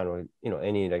avoid a kind of,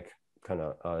 any like kind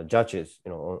of judges,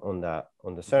 on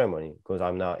the ceremony, because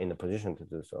I'm not in the position to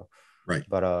do so. Right.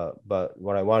 But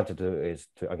what I wanted to do is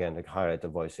to, again, like highlight the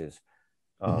voices.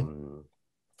 And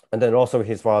then also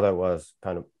his father was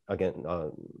kind of, again,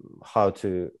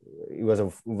 it was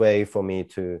a way for me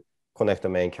to connect the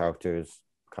main characters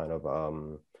kind of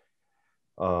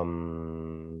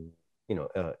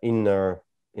inner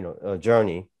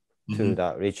journey to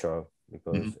that ritual,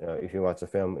 because if you watch the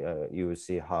film, you will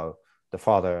see how the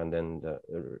father and then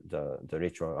the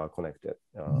ritual are connected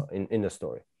in the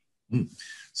story.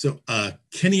 So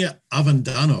Kenya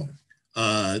Avandano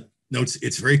notes,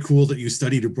 it's very cool that you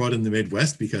studied abroad in the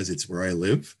Midwest because it's where I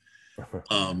live.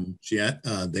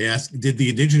 They asked, did the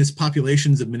indigenous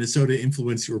populations of Minnesota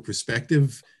influence your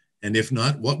perspective? And if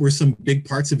not, what were some big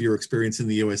parts of your experience in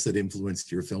the US that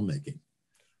influenced your filmmaking?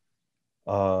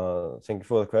 Thank you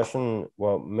for the question.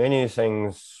 Well, many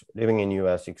things living in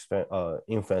US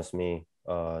influenced me,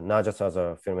 not just as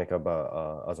a filmmaker, but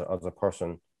as a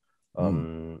person.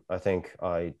 I think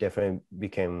I definitely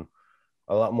became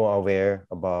a lot more aware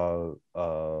about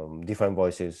different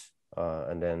voices,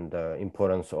 and then the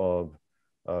importance of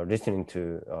listening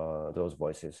to those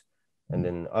voices. And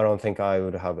then I don't think I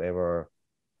would have ever,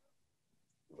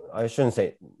 I shouldn't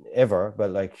say ever,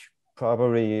 but like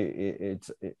probably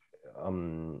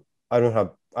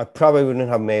I probably wouldn't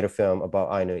have made a film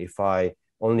about Ainu if I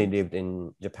only lived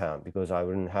in Japan, because I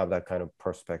wouldn't have that kind of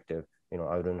perspective.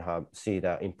 I wouldn't see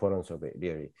that importance of it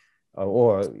really,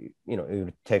 or it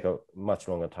would take a much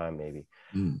longer time maybe.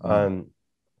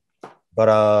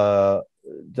 But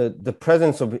the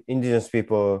presence of indigenous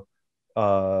people,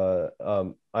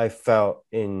 I felt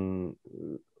in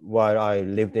while I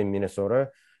lived in Minnesota,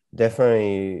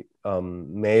 definitely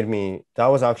made me. That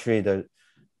was actually the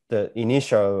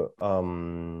initial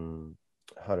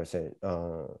how to say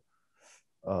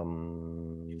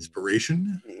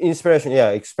inspiration. Yeah,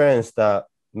 experience that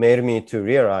made me to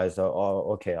realize that,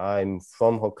 oh, okay, I'm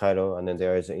from Hokkaido, and then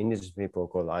there is indigenous people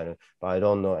called Ainu, but I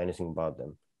don't know anything about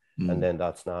them. And then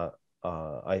that's not,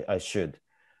 I should.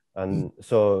 And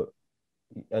so,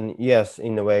 and yes,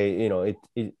 in a way,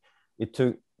 it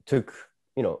took,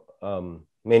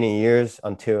 many years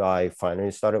until I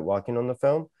finally started working on the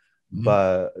film.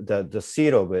 But the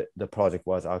seed of it, the project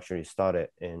was actually started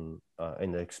in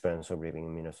the experience of living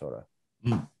in Minnesota.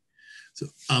 So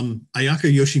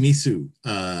Ayaka Yoshimitsu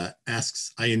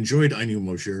asks, I enjoyed Ainu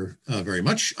Mosir very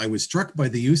much. I was struck by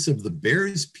the use of the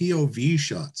bear's POV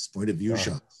shots, point of view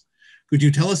shots. Could you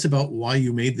tell us about why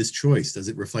you made this choice? Does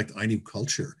it reflect Ainu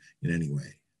culture in any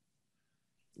way?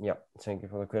 Yeah, thank you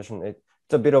for the question. It's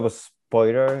a bit of a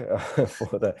spoiler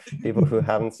for the people who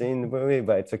haven't seen the movie,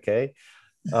 but it's okay.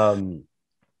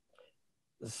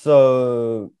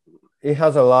 So it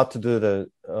has a lot to do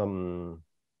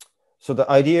so the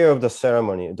idea of the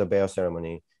ceremony, the bear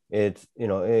ceremony, it's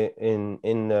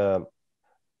the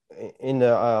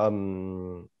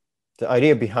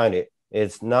idea behind it,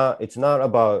 it's not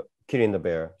about killing the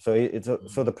bear. So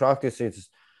so the practice is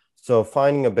so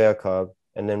finding a bear cub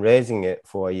and then raising it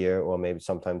for a year or maybe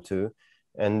sometime two,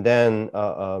 and then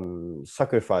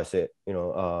sacrifice it,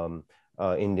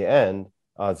 in the end,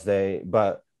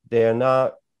 but they're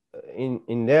not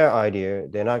in their idea,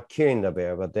 they're not killing the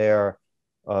bear, but they're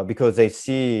because they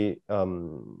see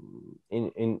in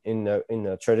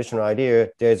the traditional idea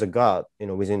there's a god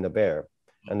within the bear,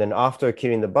 and then after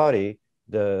killing the body,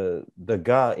 the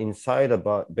god inside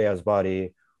the bear's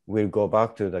body will go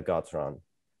back to the god's realm.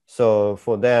 So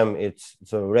for them, it's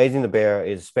so raising the bear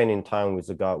is spending time with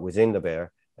the god within the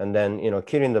bear, and then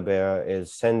killing the bear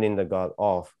is sending the god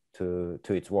off to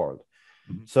its world.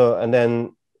 So and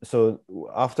then so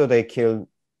after they kill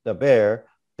the bear,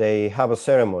 they have a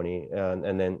ceremony,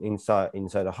 and then inside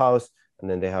the house, and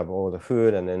then they have all the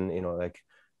food, and then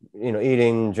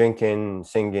eating, drinking,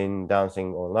 singing,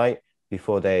 dancing all night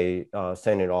before they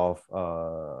send it off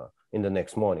in the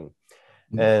next morning.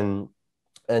 And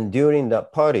during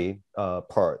that party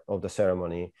part of the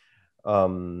ceremony,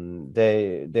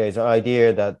 there's an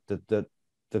idea that the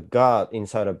god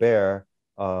inside a bear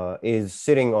is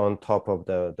sitting on top of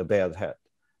the bear's head,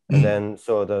 and then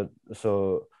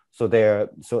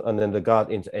and then the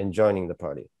god is enjoying the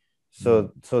party.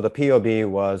 So the POV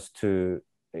was to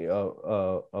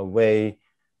a way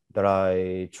that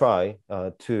I try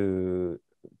to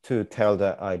tell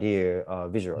that idea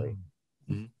visually.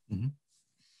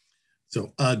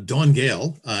 So Dawn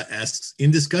Gale asks,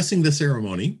 in discussing the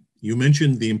ceremony, you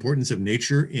mentioned the importance of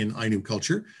nature in Ainu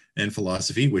culture and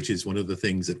philosophy, which is one of the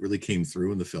things that really came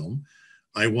through in the film.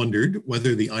 I wondered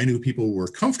whether the Ainu people were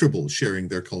comfortable sharing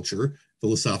their culture,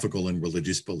 philosophical and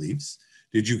religious beliefs.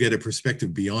 Did you get a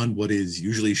perspective beyond what is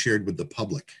usually shared with the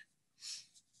public?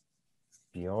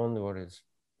 Beyond what is...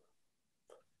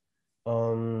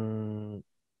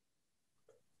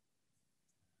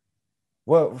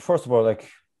 well, first of all, like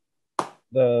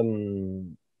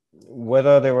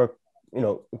whether they were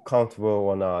comfortable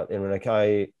or not, and like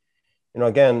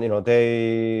again,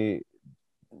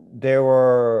 they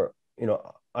were,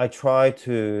 I try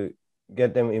to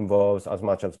get them involved as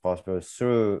much as possible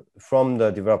from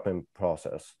the development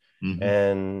process.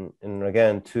 And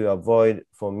again, to avoid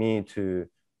for me to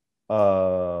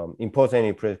impose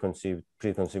any preconceived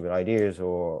ideas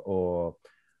or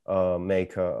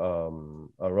make a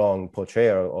wrong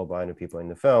portrayal of Ainu people in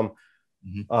the film.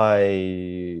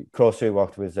 I closely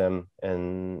worked with them,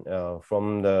 and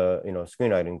from the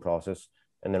screenwriting process,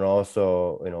 and then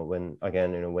also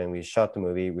when we shot the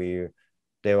movie,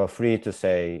 they were free to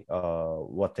say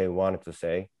what they wanted to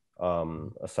say,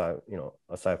 aside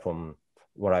from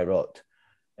what I wrote.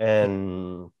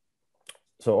 And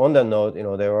so on that note,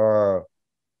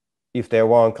 if they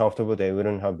weren't comfortable, they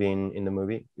wouldn't have been in the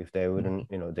movie. If they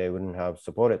wouldn't, they wouldn't have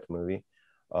supported the movie.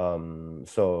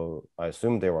 So I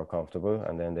assume they were comfortable,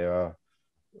 and then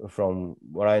from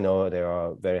what I know, they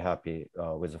are very happy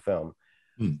with the film.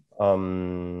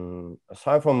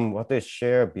 Aside from what they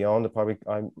share beyond the public,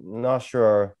 I'm not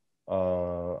sure.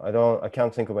 I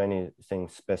can't think of anything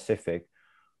specific.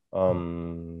 But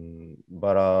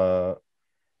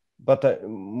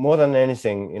more than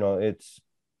anything,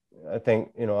 I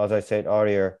think, as I said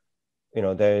earlier,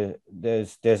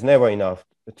 there's never enough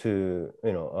to,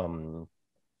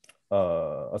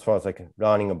 as far as like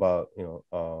learning about,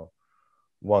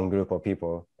 one group of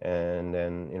people. And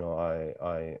then,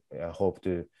 I hope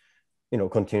to,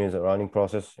 continue the learning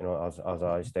process, as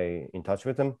I stay in touch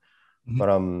with them. But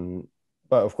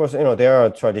but of course, there are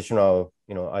traditional,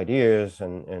 ideas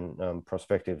and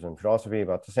perspectives and philosophy,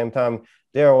 but at the same time,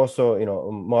 there are also,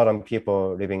 modern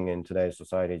people living in today's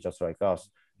society just like us.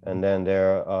 And then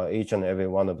there are each and every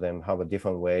one of them have a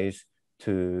different ways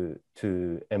to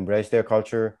embrace their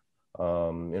culture,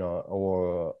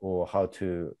 or how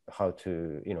to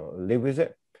live with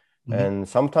it. Mm-hmm. And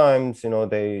sometimes,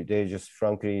 they just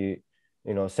frankly,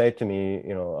 say to me,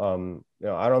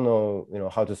 I don't know,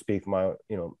 how to speak my,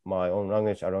 my own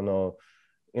language. I don't know,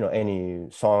 any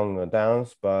song or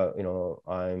dance, but,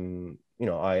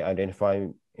 I identify,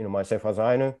 myself as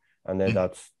Ainu, and then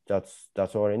that's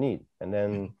all I need. And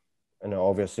then,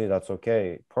 obviously that's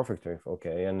okay, perfectly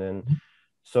okay. And then,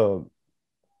 so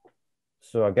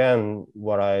again,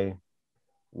 I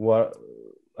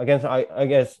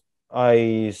guess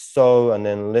I saw and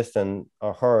then listened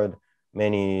or heard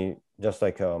many just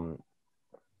like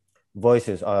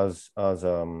voices as as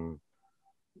a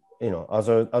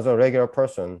regular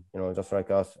person, just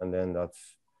like us. And then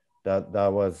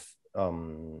that was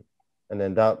and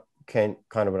then that kind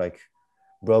of like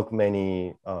broke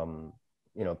many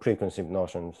preconceived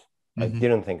notions I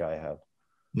didn't think I had.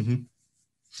 Mm-hmm.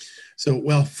 So,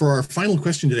 well, for our final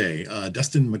question today,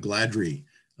 Dustin McGladry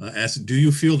asked, do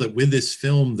you feel that with this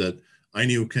film that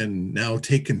Ainu can now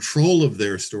take control of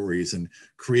their stories and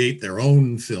create their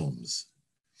own films?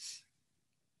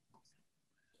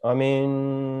 I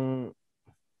mean,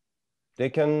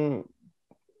 they're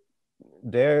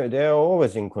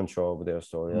always in control of their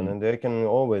story, and then they can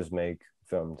always make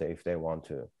films if they want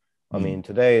to. I mean,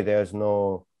 today there's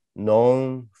no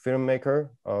known filmmaker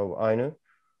of Ainu,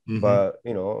 but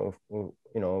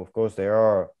of course there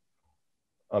are.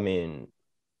 I mean,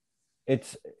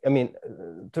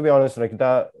 to be honest, like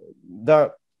that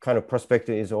kind of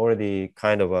perspective is already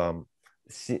kind of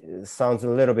sounds a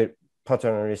little bit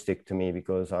paternalistic to me,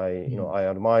 because I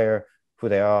admire who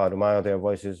they are, admire their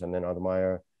voices, and then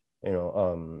admire, I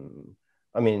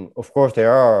mean, of course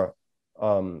there are,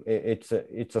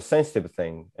 it's a sensitive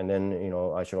thing, and then,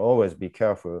 I should always be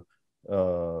careful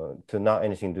to not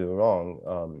anything do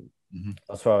wrong,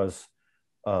 as far as,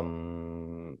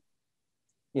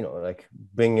 like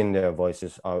bringing their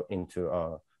voices out into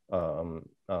a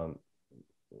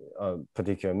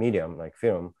particular medium like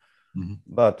film.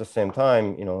 But at the same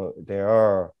time, they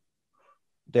are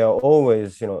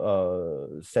always,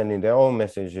 sending their own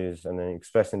messages and then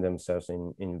expressing themselves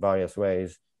in various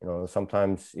ways.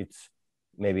 Sometimes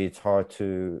maybe it's hard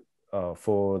to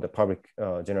for the public,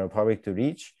 general public to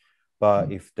reach,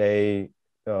 but if they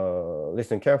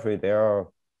listen carefully, they are,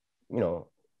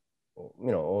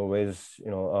 always,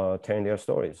 telling their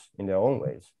stories in their own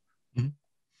ways.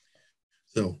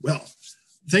 So, well,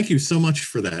 thank you so much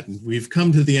for that. And we've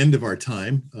come to the end of our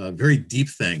time. Very deep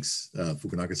thanks,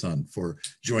 Fukunaga-san, for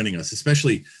joining us,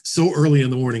 especially so early in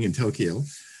the morning in Tokyo.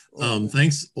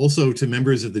 Thanks also to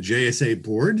members of the JSA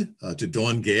board, to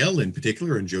Dawn Gale in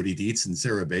particular, and Jody Dietz and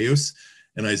Sarah Bayos,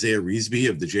 and Isaiah Reesby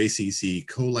of the JCC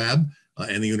CoLab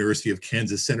and the University of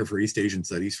Kansas Center for East Asian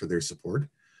Studies for their support.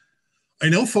 I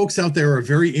know folks out there are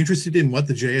very interested in what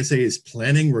the JSA is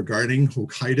planning regarding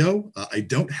Hokkaido. I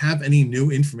don't have any new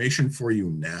information for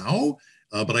you now,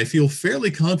 but I feel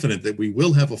fairly confident that we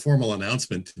will have a formal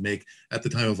announcement to make at the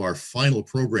time of our final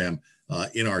program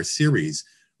in our series.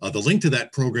 The link to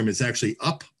that program is actually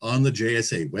up on the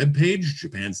JSA webpage,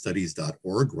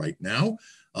 japanstudies.org right now.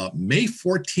 May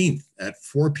 14th at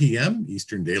 4 p.m.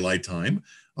 Eastern Daylight Time,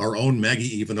 our own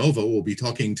Maggie Ivanova will be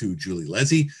talking to Julie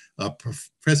Lezzi, a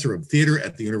professor of theater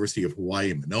at the University of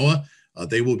Hawaii, Manoa.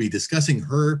 They will be discussing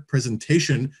her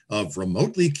presentation of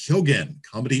Remotely Kyogen,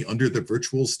 Comedy Under the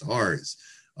Virtual Stars.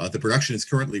 The production is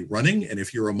currently running, and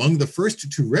if you're among the first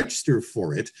to register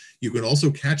for it, you can also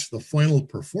catch the final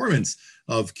performance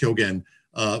of Kyogen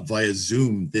via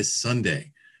Zoom this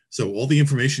Sunday. So all the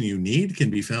information you need can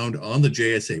be found on the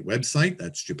JSA website.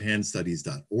 That's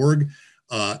japanstudies.org.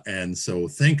 And so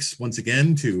thanks once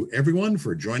again to everyone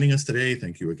for joining us today.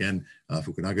 Thank you again,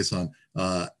 Fukunaga-san.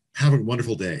 Have a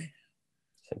wonderful day.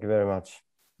 Thank you very much.